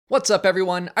What's up,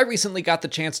 everyone? I recently got the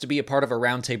chance to be a part of a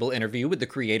Roundtable interview with the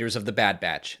creators of The Bad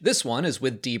Batch. This one is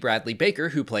with Dee Bradley Baker,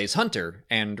 who plays Hunter,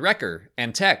 and Wrecker,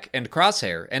 and Tech, and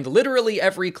Crosshair, and literally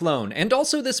every clone, and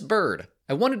also this bird.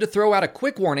 I wanted to throw out a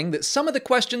quick warning that some of the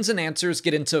questions and answers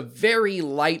get into very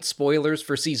light spoilers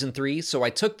for Season 3, so I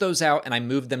took those out and I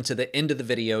moved them to the end of the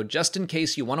video just in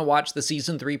case you want to watch the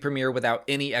Season 3 premiere without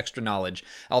any extra knowledge.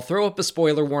 I'll throw up a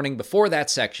spoiler warning before that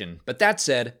section, but that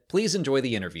said, please enjoy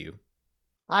the interview.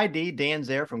 Hi, Dee. Dan's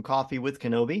there from Coffee with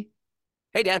Kenobi.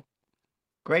 Hey, Dan.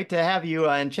 Great to have you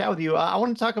and chat with you. I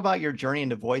want to talk about your journey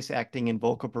into voice acting and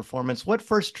vocal performance. What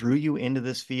first drew you into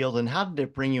this field, and how did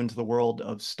it bring you into the world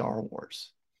of Star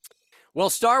Wars? Well,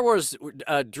 Star Wars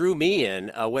drew me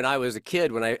in when I was a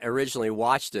kid. When I originally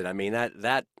watched it, I mean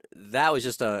that was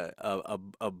just a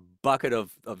bucket of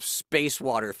space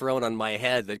water thrown on my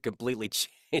head that completely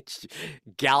changed,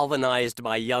 galvanized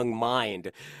my young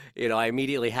mind. You know, I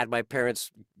immediately had my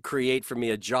parents create for me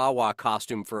a Jawa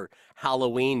costume for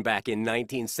Halloween back in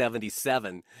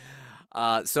 1977.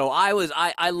 So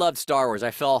I loved Star Wars.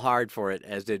 I fell hard for it,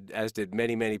 as did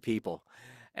many people,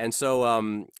 and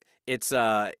so it's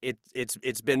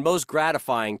been most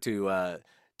gratifying to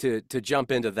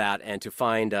jump into that and to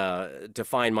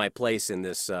find my place in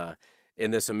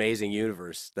this amazing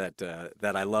universe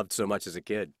that I loved so much as a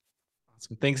kid.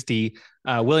 Awesome. Thanks, Dee.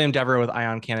 William Dever with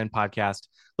Ion Cannon Podcast.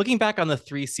 Looking back on the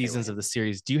 3 seasons of the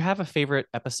series, do you have a favorite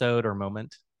episode or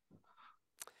moment?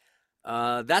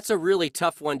 That's a really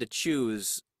tough one to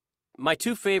choose. My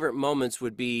 2 favorite moments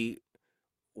would be,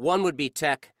 one would be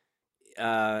Tech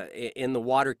in the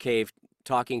water cave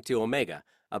talking to Omega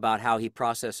about how he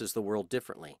processes the world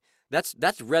differently. That's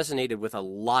resonated with a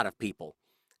lot of people,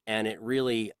 and it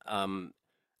really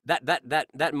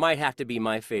that might have to be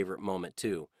my favorite moment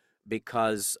too,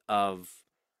 because of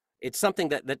it's something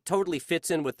that totally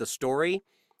fits in with the story,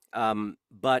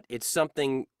 but it's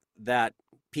something that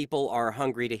people are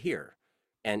hungry to hear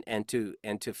and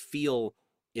to feel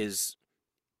is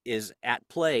at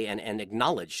play and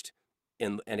acknowledged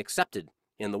and accepted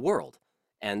in the world.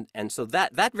 And so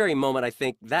that very moment, I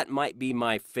think that might be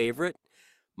my favorite.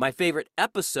 My favorite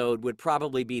episode would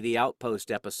probably be the Outpost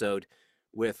episode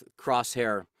with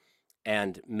Crosshair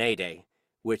and Mayday,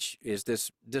 which is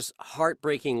this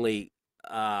heartbreakingly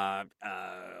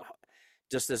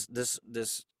just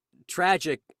this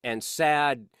tragic and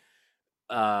sad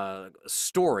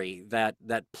story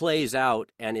that plays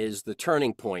out and is the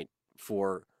turning point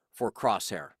for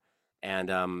Crosshair.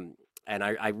 And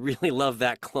I really love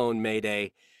that clone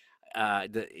Mayday.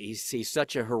 He's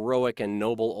such a heroic and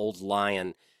noble old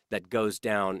lion that goes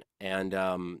down and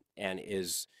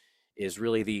is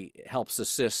really helps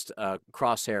assist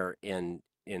Crosshair in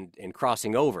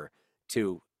crossing over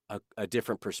to a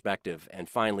different perspective and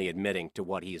finally admitting to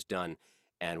what he's done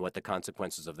and what the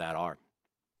consequences of that are.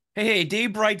 Hey, day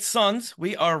bright suns.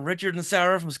 We are Richard and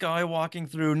Sarah from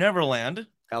Skywalking Through Neverland.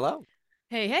 Hello.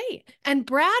 Hey. And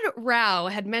Brad Rao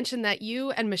had mentioned that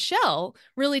you and Michelle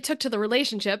really took to the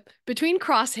relationship between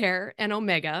Crosshair and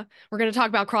Omega. We're going to talk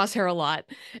about Crosshair a lot.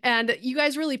 And you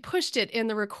guys really pushed it in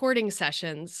the recording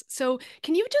sessions. So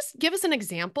can you just give us an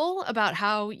example about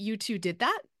how you two did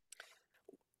that?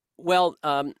 Well,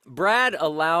 Brad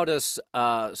allowed us,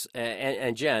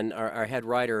 and Jen, our head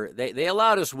writer, they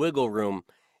allowed us wiggle room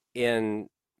in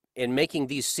making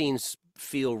these scenes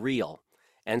feel real.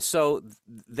 And so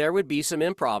there would be some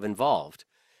improv involved,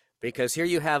 because here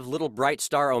you have little bright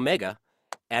star Omega,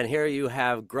 and here you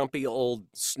have grumpy old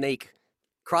snake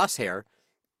Crosshair.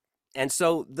 And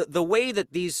so the way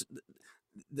that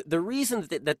the reason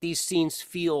that these scenes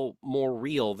feel more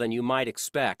real than you might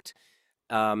expect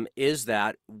is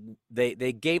that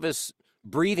they gave us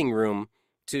breathing room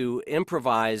to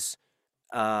improvise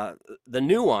the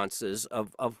nuances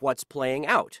of what's playing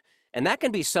out. And that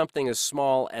can be something as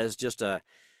small as just a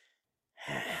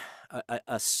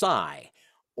sigh,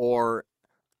 or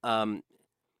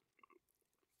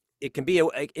it can be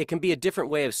a different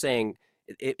way of saying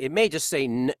it may just say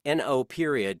no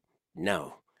period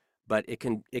no, but it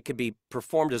could be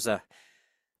performed as a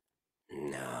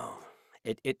no.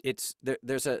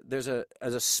 There's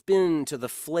a spin to the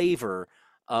flavor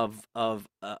of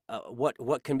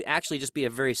what can actually just be a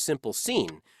very simple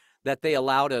scene that they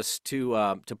allowed us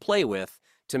to play with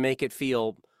to make it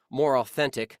feel more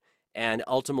authentic and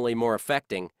ultimately more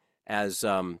affecting, as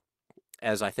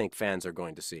I think fans are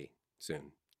going to see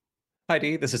soon. Hi,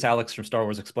 Dee. This is Alex from Star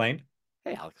Wars Explained.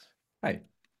 Hey, Alex. Hi.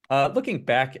 Looking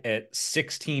back at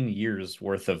 16 years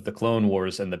worth of the Clone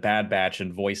Wars and the Bad Batch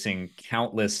and voicing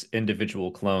countless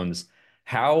individual clones,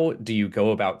 how do you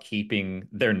go about keeping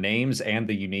their names and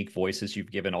the unique voices you've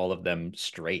given all of them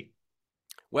straight?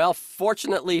 Well,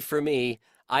 fortunately for me,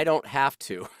 I don't have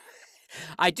to.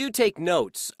 I do take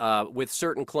notes with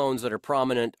certain clones that are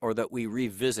prominent or that we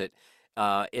revisit.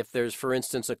 If there's, for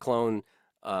instance, a clone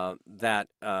that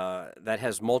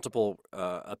has multiple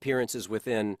appearances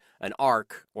within an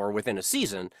arc or within a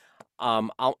season,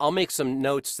 I'll make some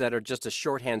notes that are just a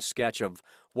shorthand sketch of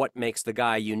what makes the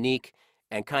guy unique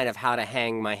and kind of how to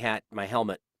hang my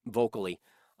helmet vocally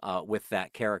with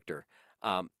that character.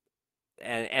 Um,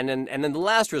 and then the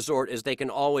last resort is they can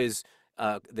always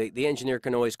the engineer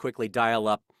can always quickly dial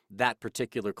up that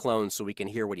particular clone so we can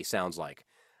hear what he sounds like,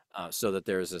 so that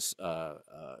there's this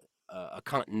a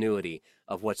continuity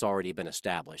of what's already been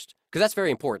established, because that's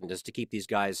very important, is to keep these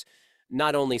guys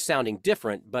not only sounding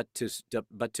different but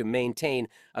to maintain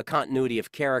a continuity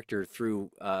of character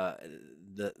through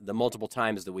the multiple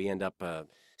times that we end up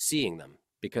seeing them,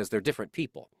 because they're different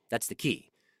people. That's the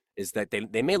key, is that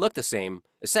they may look the same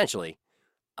essentially,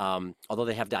 although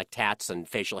they have like tats and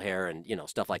facial hair and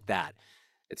stuff like that.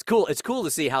 It's cool. It's cool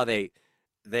to see how they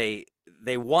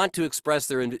want to express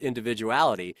their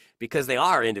individuality, because they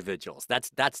are individuals.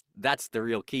 That's the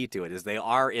real key to it, is they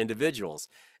are individuals,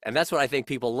 and that's what I think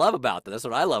people love about them. That's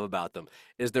what I love about them,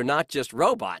 is they're not just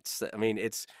robots. I mean,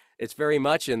 it's very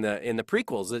much in the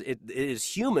prequels. It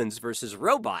is humans versus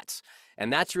robots,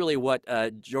 and that's really what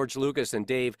George Lucas and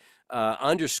Dave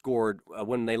underscored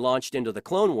when they launched into the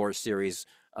Clone Wars series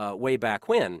way back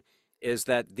when, is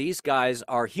that these guys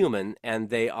are human and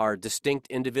they are distinct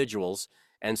individuals.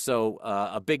 And so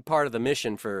a big part of the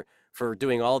mission for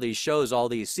doing all these shows, all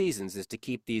these seasons, is to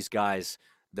keep these guys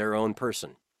their own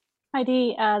person. Hi,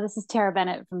 Dee. This is Tara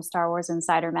Bennett from Star Wars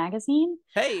Insider Magazine.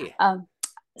 Hey.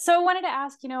 So I wanted to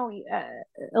ask,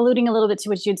 alluding a little bit to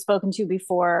what you'd spoken to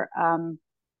before,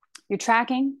 you're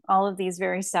tracking all of these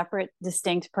very separate,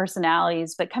 distinct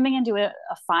personalities, but coming into a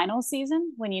final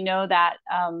season, when you know that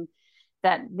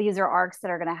that these are arcs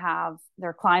that are going to have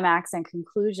their climax and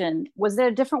conclusion, was there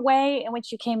a different way in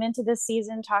which you came into this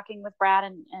season talking with Brad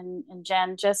and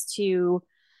Jen, just to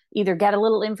either get a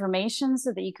little information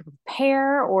so that you could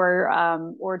prepare,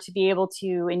 or to be able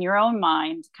to, in your own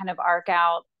mind, kind of arc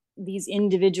out these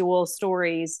individual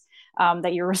stories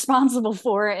that you're responsible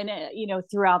for, and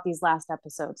throughout these last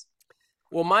episodes?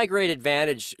 Well, my great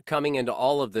advantage coming into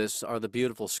all of this are the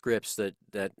beautiful scripts that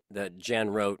Jen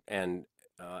wrote and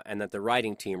that the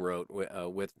writing team wrote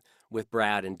with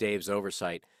Brad and Dave's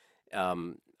oversight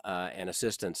and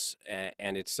assistance.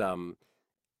 And it's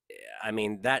I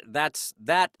mean,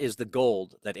 that is the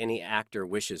gold that any actor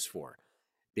wishes for,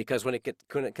 because when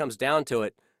it comes down to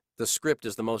it, the script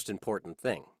is the most important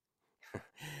thing.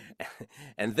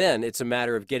 And then it's a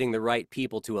matter of getting the right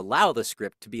people to allow the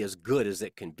script to be as good as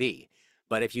it can be.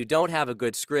 But if you don't have a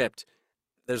good script,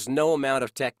 there's no amount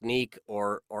of technique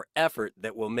or effort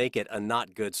that will make it a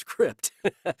not good script.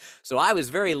 So I was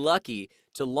very lucky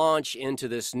to launch into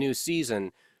this new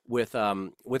season with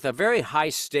a very high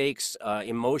stakes,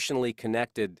 emotionally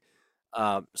connected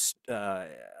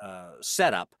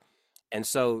setup, and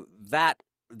so that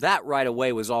right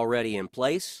away was already in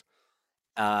place.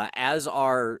 As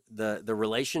are the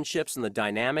relationships and the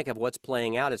dynamic of what's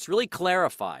playing out. It's really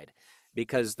clarified,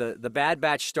 because the Bad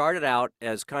Batch started out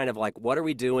as kind of like, what are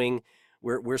we doing?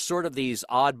 We're sort of these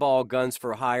oddball guns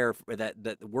for hire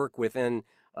that work within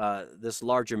this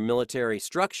larger military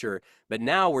structure, but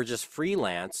now we're just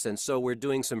freelance, and so we're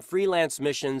doing some freelance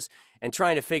missions and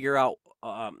trying to figure out,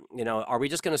 are we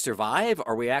just going to survive?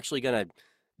 Are we actually going to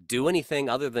do anything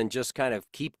other than just kind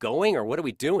of keep going, or what are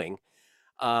we doing?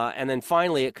 And then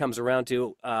finally, it comes around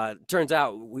to turns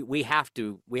out we have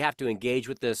to engage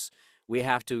with this. We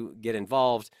have to get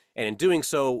involved, and in doing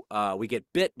so, we get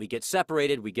bit, we get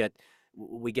separated, we get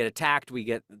attacked, we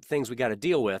get things we got to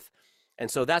deal with, and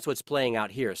so that's what's playing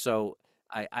out here. So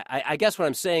I guess what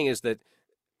I'm saying is that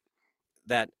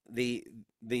the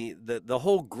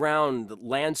whole ground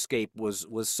landscape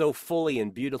was so fully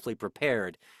and beautifully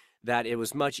prepared that it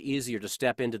was much easier to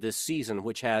step into this season,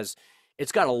 which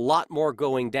it's got a lot more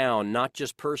going down, not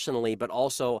just personally, but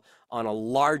also on a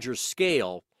larger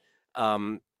scale.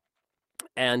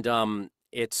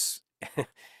 It's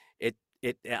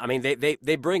I mean,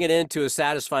 they bring it into a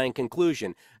satisfying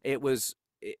conclusion. I was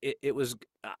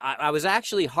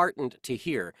actually heartened to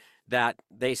hear that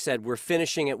they said we're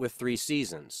finishing it with 3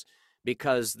 seasons,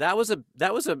 because that was a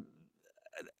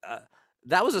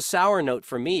sour note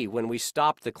for me when we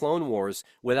stopped the Clone Wars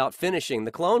without finishing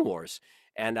the Clone Wars.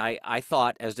 And I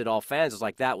thought, as did all fans, it's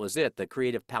like that was it. The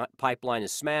creative pipeline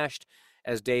is smashed,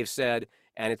 as Dave said,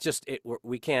 and it's just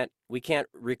we can't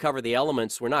recover the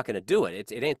elements. We're not going to do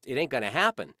it. It ain't going to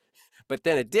happen. But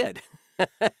then it did.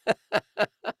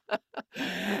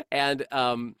 and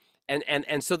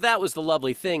and so that was the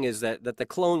lovely thing, is that the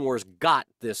Clone Wars got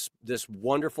this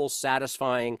wonderful,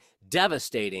 satisfying,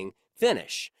 devastating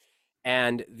finish,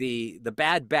 and the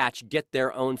Bad Batch get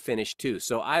their own finish too.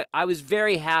 So I was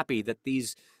very happy that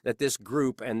this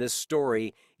group and this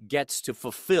story gets to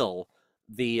fulfill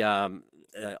the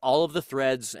all of the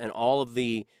threads and all of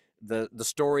the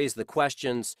stories, the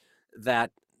questions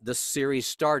that the series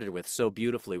started with so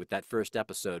beautifully with that first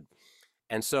episode.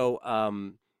 And so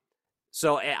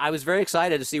I was very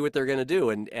excited to see what they're going to do.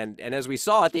 And as we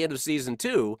saw at the end of season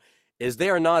 2, is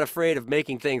they are not afraid of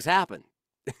making things happen.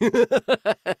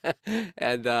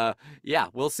 And yeah,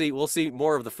 we'll see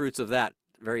more of the fruits of that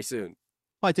very soon.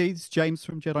 Hi, Dee. It's James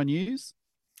from Jedi News.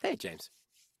 Hey, James.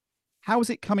 How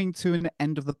is it coming to an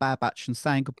end of the Bad Batch and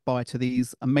saying goodbye to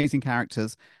these amazing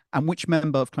characters? And which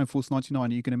member of Clone Force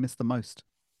 99 are you going to miss the most?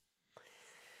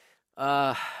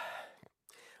 Well,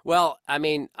 I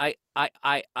mean, I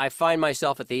find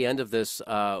myself at the end of this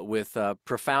with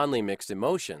profoundly mixed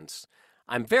emotions.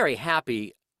 I'm very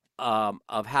happy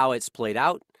of how it's played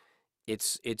out.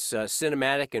 It's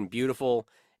cinematic and beautiful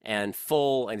and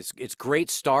full, and it's great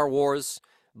Star Wars.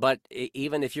 But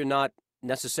even if you're not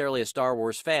necessarily a Star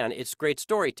Wars fan, it's great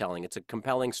storytelling. It's a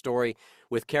compelling story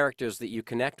with characters that you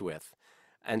connect with,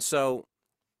 and so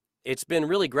it's been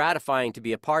really gratifying to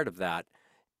be a part of that.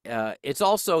 It's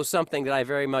also something that I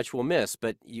very much will miss,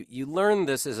 but you learn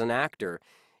this as an actor,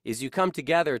 is you come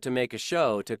together to make a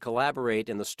show, to collaborate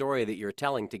in the story that you're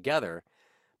telling together,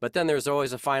 but then there's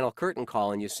always a final curtain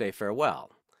call and you say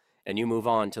farewell, and you move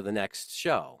on to the next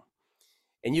show.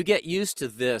 And you get used to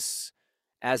this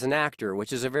as an actor,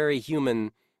 which is a very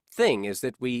human thing, is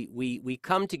that we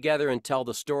come together and tell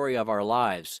the story of our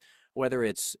lives, whether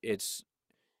it's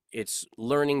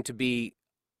learning to be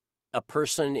a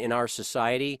person in our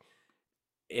society,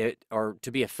 or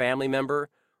to be a family member,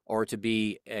 or to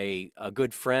be a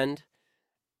good friend,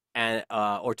 and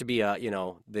or to be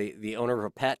the owner of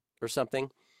a pet or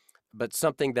something, but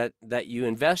something that you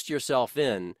invest yourself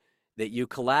in, that you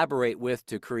collaborate with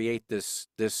to create this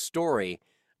story,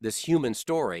 this human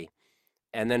story,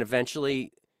 and then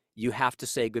eventually you have to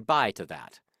say goodbye to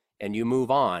that, and you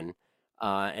move on,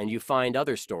 and you find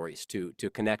other stories to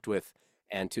connect with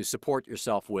and to support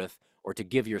yourself with, or to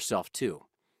give yourself to.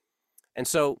 And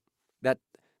so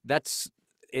that's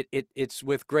it. It's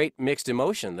with great mixed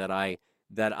emotion that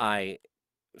I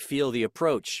feel the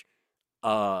approach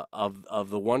of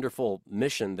the wonderful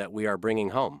mission that we are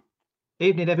bringing home.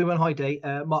 Evening, everyone. Hi, Dee.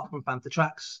 Mark from Panther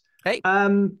Tracks. Hey.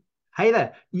 Hey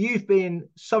there. You've been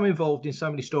so involved in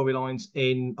so many storylines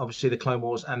in, obviously, the Clone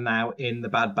Wars and now in the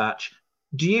Bad Batch.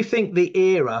 Do you think the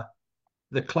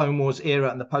Clone Wars era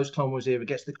and the post-Clone Wars era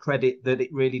gets the credit that it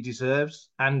really deserves?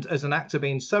 And as an actor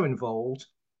being so involved,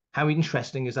 how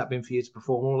interesting has that been for you to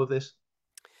perform all of this?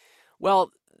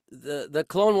 Well, the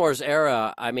Clone Wars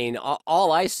era, I mean,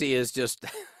 all I see is just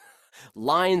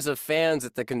lines of fans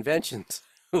at the conventions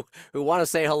who want to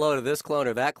say hello to this clone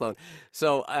or that clone.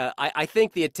 So I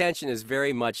think the attention is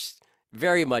very much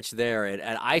there,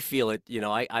 and I feel it.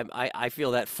 I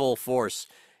feel that full force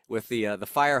with the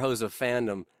fire hose of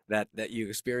fandom that you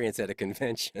experience at a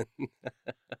convention.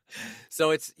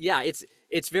 So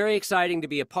it's very exciting to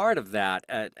be a part of that,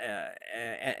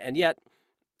 and yet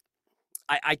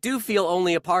I do feel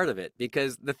only a part of it,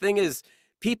 because the thing is,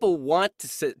 people want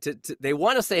they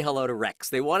want to say hello to Rex,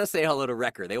 they want to say hello to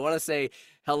Wrecker, they want to say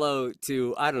hello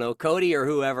to, I don't know, Cody or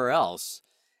whoever else,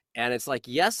 and it's like,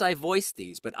 yes, I voiced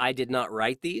these, but I did not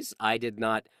write these, I did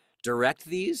not direct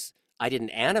these, I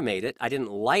didn't animate it, I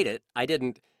didn't light it, I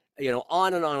didn't,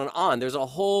 on and on and on. There's a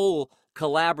whole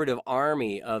collaborative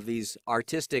army of these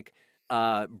artistic,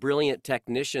 brilliant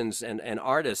technicians and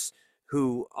artists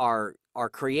who are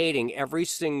creating every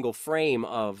single frame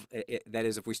of it, that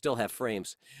is, if we still have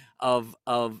frames of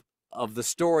the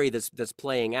story that's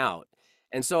playing out.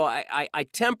 And so I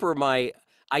temper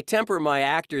my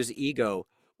actor's ego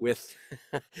with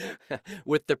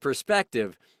with the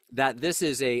perspective that this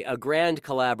is a grand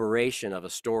collaboration of a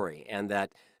story, and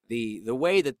that the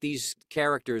way that these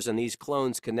characters and these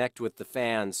clones connect with the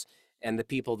fans and the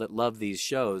people that love these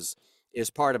shows is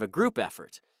part of a group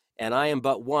effort. And I am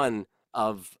but one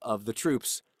of the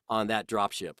troops on that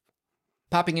dropship.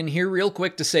 Popping in here real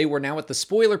quick to say we're now at the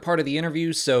spoiler part of the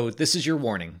interview, so this is your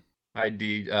warning. Hi,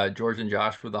 Dee. George and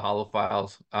Josh for the Hollow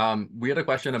Files. We had a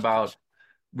question about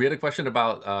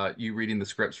you reading the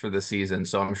scripts for this season.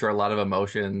 So I'm sure a lot of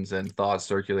emotions and thoughts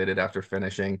circulated after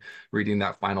finishing reading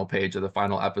that final page of the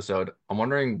final episode. I'm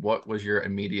wondering, what was your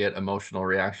immediate emotional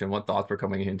reaction? What thoughts were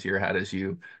coming into your head as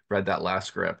you read that last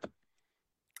script?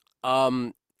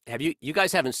 Have you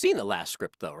guys haven't seen the last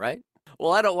script though, right?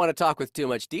 Well, I don't want to talk with too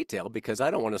much detail because I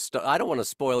don't want to. I don't want to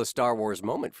spoil a Star Wars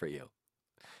moment for you.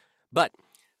 But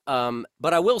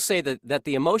I will say that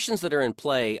the emotions that are in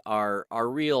play are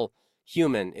real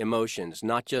human emotions,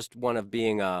 not just one of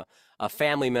being a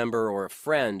family member or a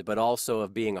friend, but also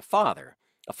of being a father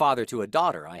to a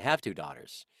daughter. I have 2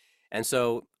 daughters, and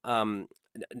so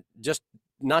just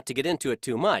not to get into it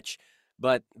too much,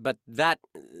 but that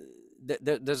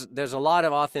there's a lot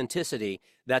of authenticity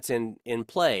that's in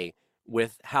play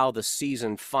with how the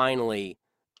season finally,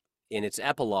 in its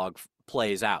epilogue,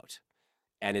 plays out,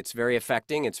 and it's very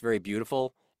affecting. It's very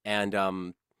beautiful, and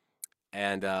I'll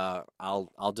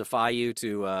defy you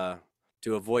to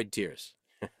avoid tears.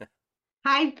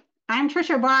 Hi, I'm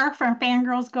Trisha Barr from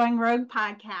Fangirls Going Rogue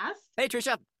podcast. Hey,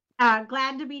 Trisha.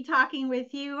 Glad to be talking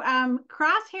with you.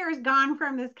 Crosshair has gone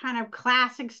from this kind of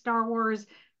classic Star Wars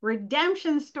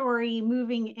redemption story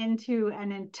moving into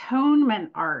an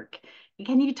atonement arc.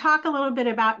 Can you talk a little bit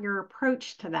about your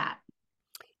approach to that?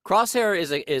 Crosshair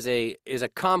is a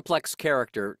complex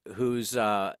character who's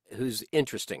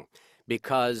interesting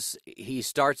because he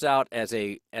starts out as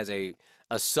a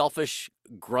selfish,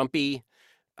 grumpy,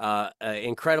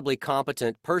 incredibly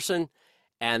competent person,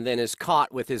 and then is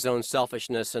caught with his own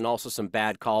selfishness and also some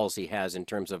bad calls he has in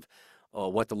terms of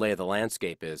what the lay of the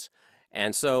landscape is.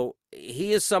 And so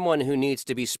he is someone who needs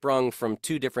to be sprung from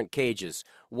 2 different cages.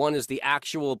 One is the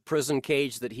actual prison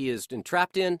cage that he is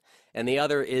entrapped in, and the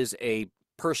other is a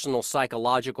personal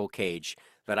psychological cage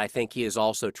that I think he is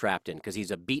also trapped in because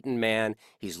he's a beaten man,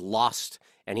 he's lost,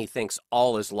 and he thinks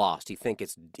all is lost. He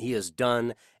is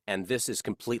done, and this is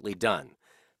completely done.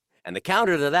 And the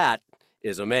counter to that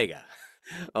is Omega.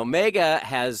 Omega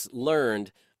has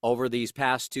learned over these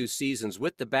past 2 seasons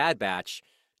with the Bad Batch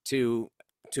to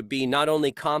be not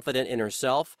only confident in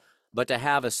herself, but to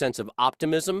have a sense of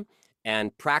optimism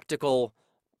and practical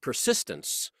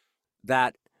persistence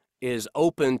that is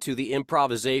open to the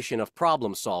improvisation of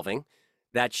problem solving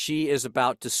that she is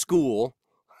about to school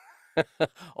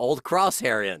old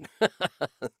Crosshair in.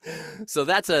 So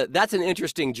that's an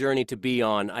interesting journey to be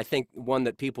on. I think one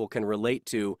that people can relate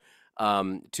to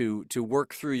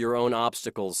work through your own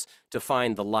obstacles, to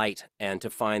find the light and to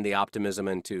find the optimism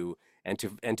and to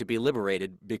be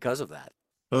liberated because of that.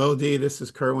 Hello, Dee. This is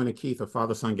Kerwin and Keith of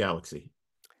Father Son Galaxy.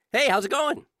 Hey, how's it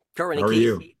going? Kerwin and How are Keith.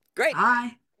 you? Great.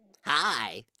 Hi.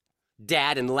 Hi.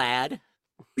 Dad and lad.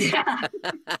 Yeah.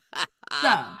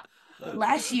 So,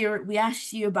 last year we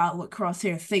asked you about what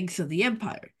Crosshair thinks of the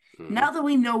Empire. Now that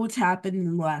we know what's happened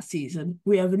in the last season,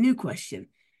 we have a new question.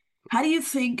 How do you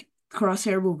think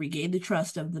Crosshair will regain the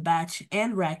trust of the Batch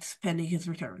and Rex pending his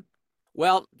return?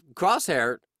 Well,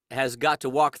 Crosshair has got to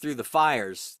walk through the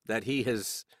fires that he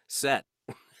has set.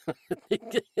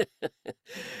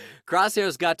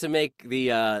 Crosshair's got to make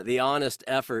the honest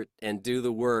effort and do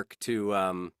the work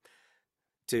to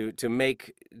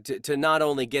not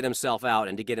only get himself out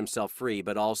and to get himself free,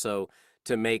 but also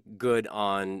to make good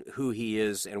on who he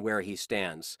is and where he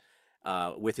stands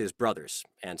with his brothers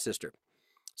and sister.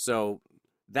 So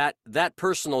that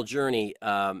personal journey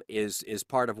is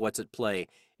part of what's at play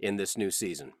in this new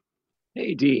season.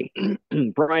 Hey, Dee.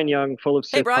 Brian Young, Full of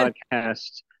Sith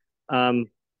podcast.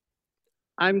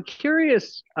 I'm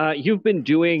curious, you've been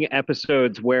doing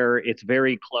episodes where it's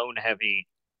very clone heavy,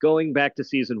 going back to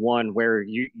season 1, where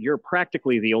you're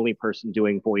practically the only person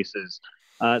doing voices.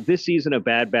 This season of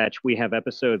Bad Batch, we have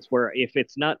episodes where if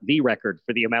it's not the record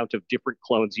for the amount of different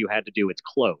clones you had to do, it's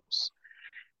close.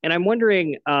 And I'm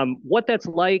wondering what that's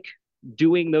like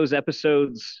doing those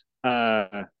episodes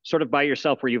sort of by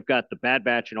yourself, where you've got the Bad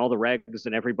Batch and all the regs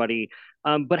and everybody.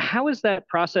 But how has that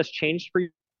process changed for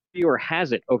you, or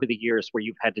has it over the years where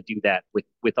you've had to do that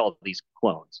with all these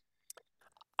clones?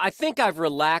 I think I've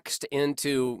relaxed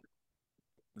into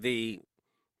the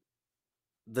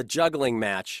juggling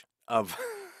match of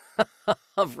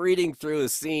of reading through a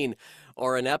scene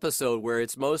or an episode where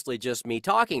it's mostly just me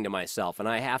talking to myself, and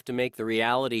I have to make the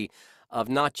reality of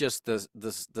not just the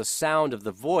sound of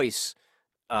the voice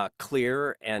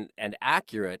clear and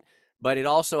accurate, but it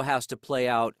also has to play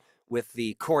out with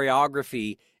the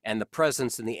choreography and the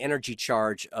presence and the energy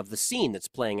charge of the scene that's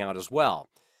playing out as well.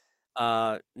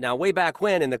 Now, way back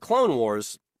when in the Clone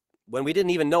Wars, when we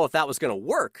didn't even know if that was going to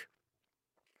work,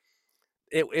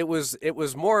 it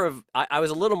was more of, I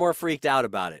was a little more freaked out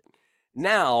about it.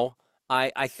 Now,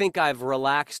 I think I've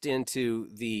relaxed into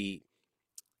the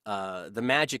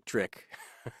magic trick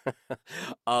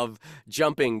of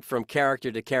jumping from character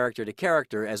to character to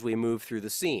character as we move through the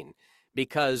scene,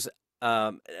 because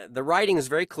the writing is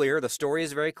very clear, the story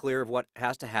is very clear of what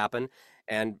has to happen,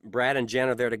 and Brad and Jen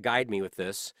are there to guide me with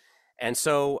this. And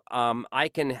so I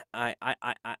can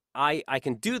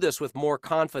do this with more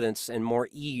confidence and more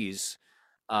ease,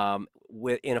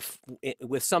 with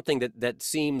something that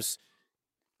seems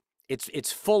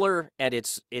it's fuller and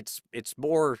it's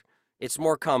more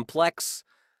complex.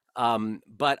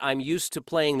 But I'm used to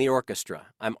playing the orchestra.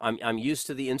 I'm used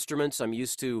to the instruments. I'm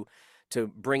used to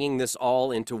bringing this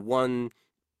all into one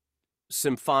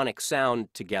symphonic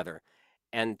sound together,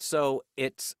 and so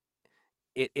it's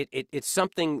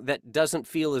something that doesn't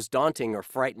feel as daunting or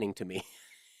frightening to me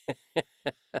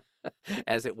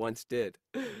as it once did.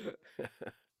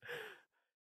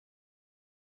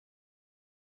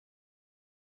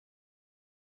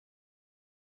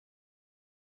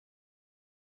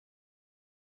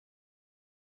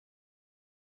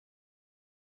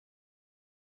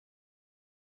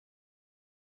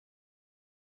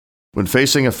 When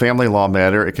facing a family law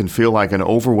matter, it can feel like an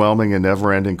overwhelming and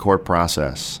never-ending court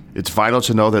process. It's vital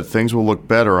to know that things will look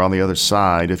better on the other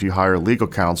side if you hire legal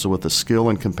counsel with the skill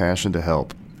and compassion to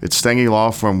help. At Stengy Law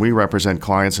Firm, we represent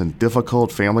clients in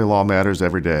difficult family law matters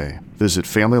every day. Visit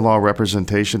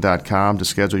FamilyLawRepresentation.com to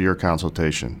schedule your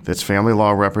consultation. That's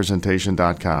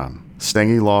FamilyLawRepresentation.com.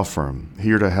 Stengy Law Firm,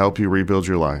 here to help you rebuild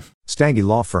your life. Stengy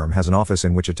Law Firm has an office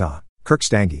in Wichita. Kirk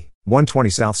Stengy, 120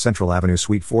 South Central Avenue,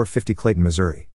 Suite 450, Clayton, Missouri.